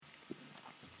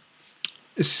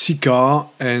CICAR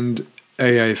and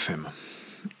AIFM.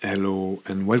 Hello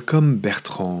and welcome,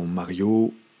 Bertrand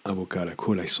Mario, avocat à la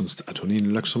Cour, licensed attorney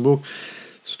in Luxembourg.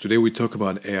 So today we talk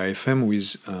about AIFM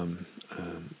with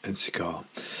and CICAR.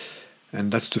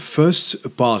 And that's the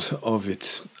first part of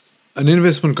it. An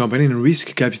investment company in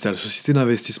risk capital, société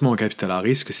d'investissement en capital à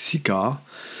risque, CICAR,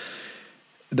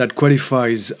 that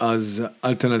qualifies as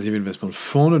alternative investment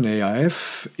fund, an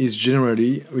AIF, is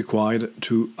generally required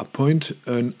to appoint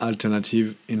an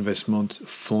alternative investment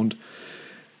fund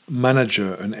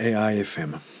manager, an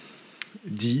AIFM.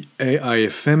 The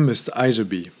AIFM must either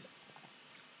be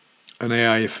an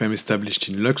AIFM established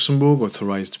in Luxembourg,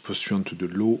 authorized pursuant to the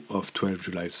law of 12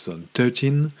 July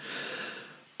 2013,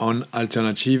 on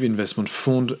alternative investment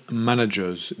fund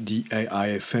managers, the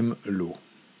AIFM law,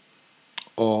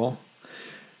 or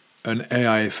an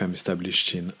AIFM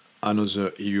established in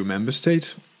another EU member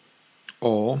state,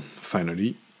 or,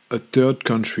 finally, a third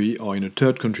country or in a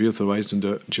third country authorized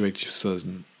under Directive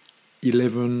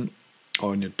 2011,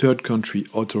 or in a third country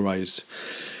authorized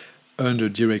under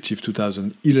Directive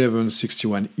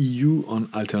 2011-61 EU on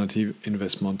alternative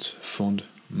investment fund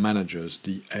managers,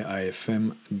 the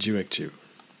AIFM directive.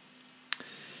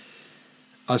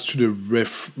 As to the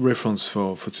reference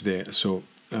for today, so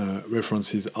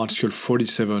reference is Article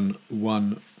 47,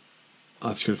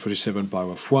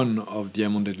 paragraph 1 of the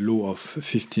amended law of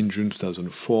 15 June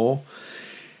 2004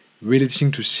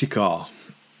 relating to CICAR.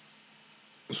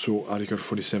 So Article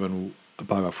 47,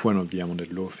 paragraph 1 of the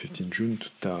amended law of 15 June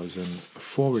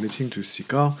 2004 relating to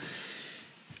CICAR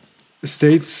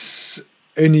states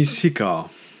any CICAR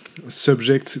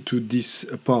subject to this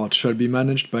part shall be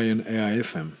managed by an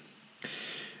AIFM,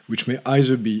 which may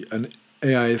either be an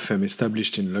AIFM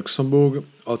established in Luxembourg,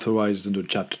 authorized under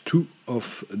Chapter 2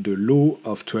 of the Law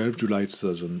of 12 July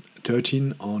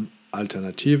 2013 on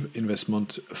Alternative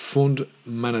Investment Fund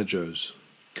Managers,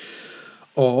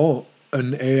 or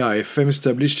an AIFM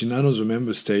established in another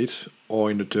member state or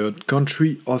in a third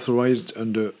country authorized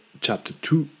under Chapter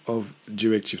 2 of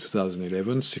Directive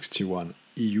 2011-61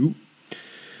 EU,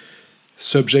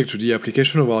 subject to the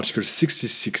application of Article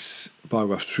 66,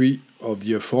 paragraph 3 of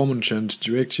the aforementioned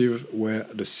directive, where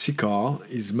the CICAR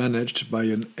is managed by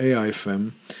an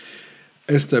AIFM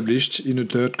established in a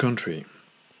third country.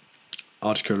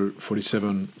 Article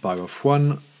 47, paragraph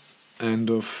 1,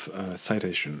 end of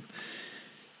citation.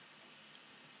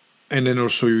 And then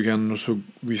also you can also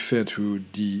refer to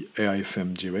the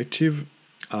AIFM directive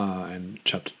and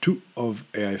Chapter 2 of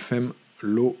AIFM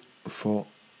law for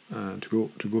to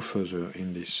go further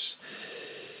in this.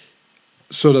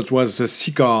 So that was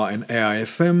CICAR and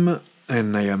AIFM,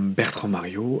 and I am Bertrand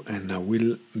Mario, and I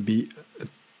will be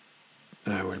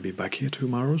back here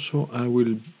tomorrow, so I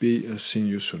will be seeing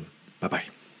you soon. Bye bye.